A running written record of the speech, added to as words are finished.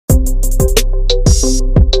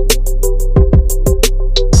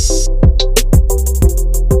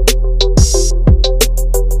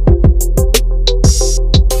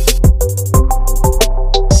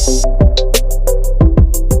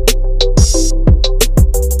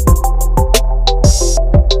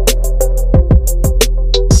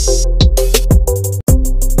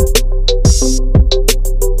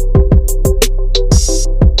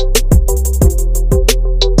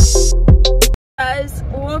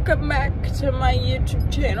welcome back to my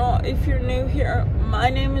YouTube channel. If you're new here, my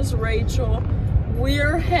name is Rachel.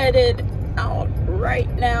 We're headed out right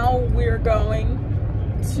now. We're going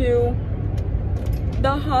to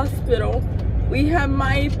the hospital. We have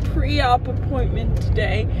my pre-op appointment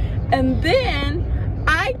today, and then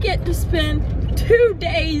I get to spend 2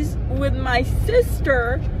 days with my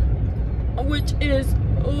sister, which is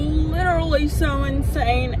literally so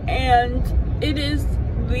insane, and it is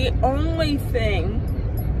the only thing,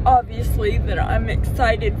 obviously, that I'm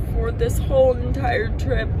excited for this whole entire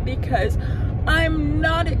trip, because I'm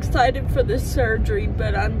not excited for the surgery,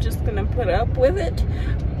 but I'm just gonna put up with it.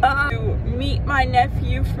 To meet my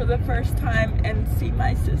nephew for the first time and see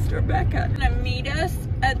my sister Becca. Gonna meet us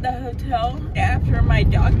at the hotel after my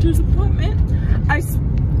doctor's appointment.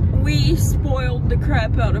 We spoiled the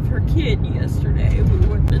crap out of her kid yesterday. We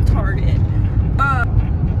went to Target.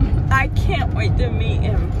 I can't wait to meet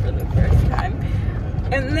him for the first time.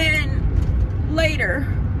 And then later,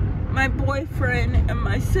 my boyfriend and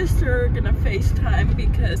my sister are gonna FaceTime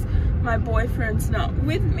because my boyfriend's not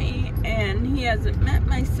with me and he hasn't met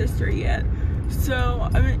my sister yet. So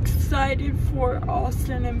I'm excited for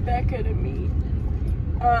Austin and Becca to meet.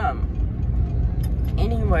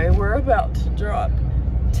 Anyway, we're about to drop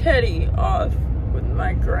Teddy off with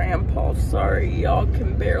my grandpa. Sorry, y'all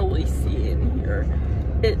can barely see in here.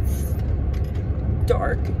 It's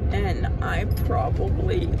dark and I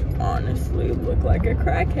probably honestly look like a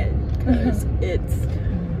crackhead because it's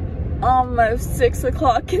almost 6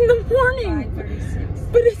 o'clock in the morning.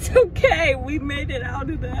 5:36. But it's okay. We made it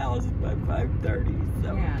out of the house by 5:30,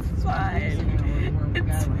 so yeah, it's fine.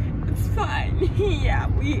 It's fine. Yeah,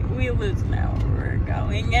 we live now where we're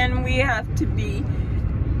going, and we have to be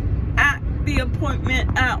at the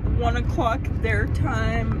appointment at 1 o'clock their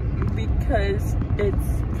time because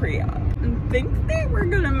it's pre-op. I think they were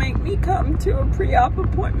gonna make me come to a pre-op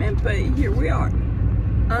appointment, but here we are.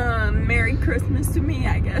 Merry Christmas to me,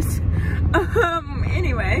 I guess.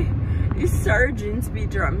 Anyway, these surgeons be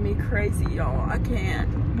driving me crazy, y'all. I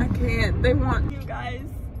can't. They want you guys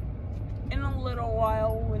in a little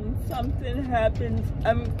while. When something happens,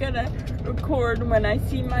 I'm gonna record when I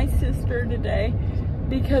see my sister today,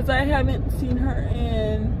 because I haven't seen her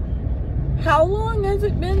in, how long has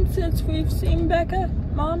it been since we've seen Becca,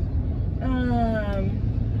 Mom?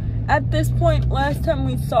 At this point, last time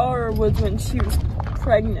we saw her was when she was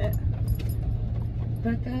pregnant.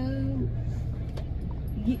 Becca?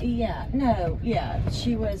 Yeah,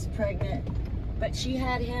 she was pregnant, but she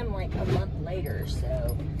had him like a month later,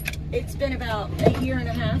 so it's been about a year and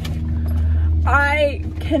a half. I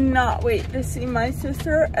cannot wait to see my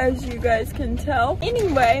sister, as you guys can tell.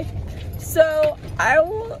 Anyway, so I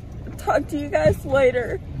will talk to you guys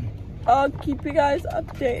later. I'll keep you guys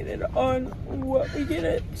updated on what we get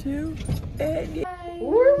into. And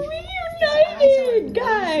we're reunited,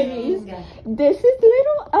 guys. This is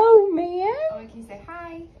little O man. Oh, can you say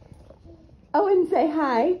hi? Oh, and say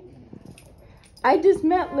hi. I just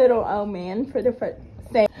met little O man for the first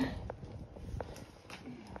time.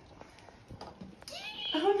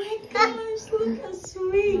 Oh my gosh, look how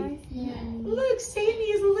sweet. Look, Sandy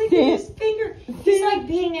is licking his finger. He's like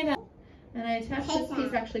being in a... And I attach this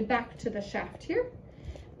piece actually back to the shaft here.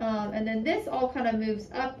 And then this all kind of moves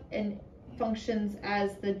up and functions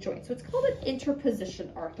as the joint. So it's called an interposition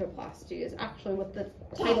arthroplasty is actually what the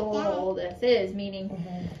title of all this is, meaning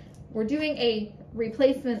we're doing a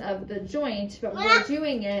replacement of the joint, but we're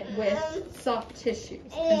doing it with soft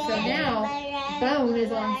tissues. And so now bone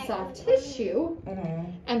is on soft tissue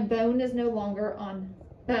and bone is no longer on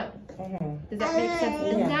bone. Does that make sense?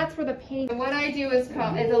 And that's where the pain. And what I do is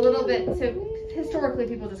a little bit, so historically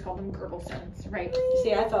people just call them girdle stones, right?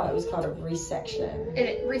 See, I thought it was called a resection.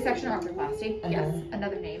 Resection arthroplasty, yes,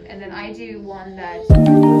 another name. And then I do one that.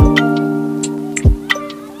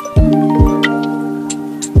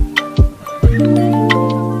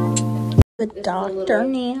 The doctor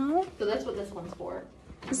now. So that's what this one's for.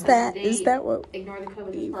 Is that what ignore the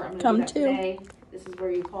COVID part. come to? Today. This is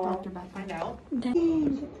where you call Dr. Beth. Find out.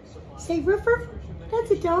 Say roof roof.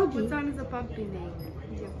 That's a doggy. What song is a puppy name?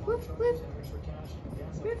 Woof woof.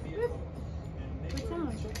 Woof woof. What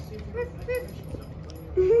sound? Woof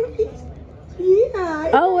woof.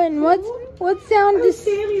 Yeah. Oh, and what sound does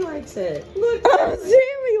Sammy likes it? Look. Oh,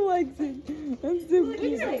 Sammy likes it. That's so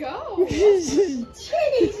cute. There you go.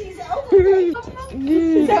 Chitty, she's over.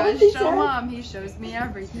 Show Mom. He shows me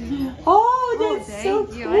everything. Oh, that's so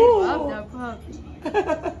thank you. cool. I love that puppy.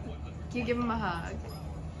 You give him a hug.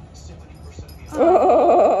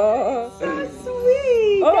 Oh, So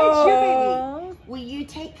sweet. That's your baby. Will you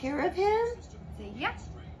take care of him? Say yeah.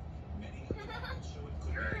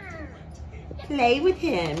 play with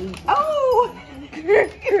him. Oh! Did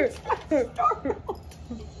that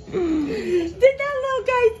little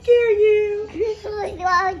guy scare you?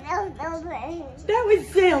 That was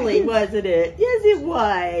silly, wasn't it? Yes, it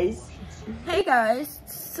was. Hey guys,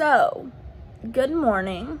 so good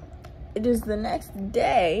morning. It is the next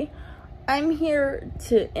day. I'm here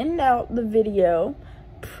to end out the video.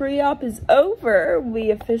 Pre-op is over.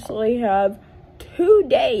 We officially have 2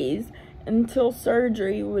 days until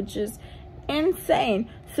surgery, which is insane.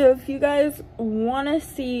 So if you guys want to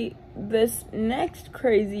see this next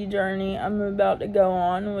crazy journey I'm about to go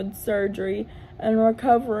on with surgery and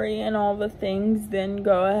recovery and all the things, then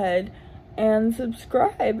go ahead and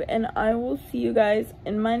subscribe, and I will see you guys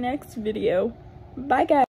in my next video. Bye guys.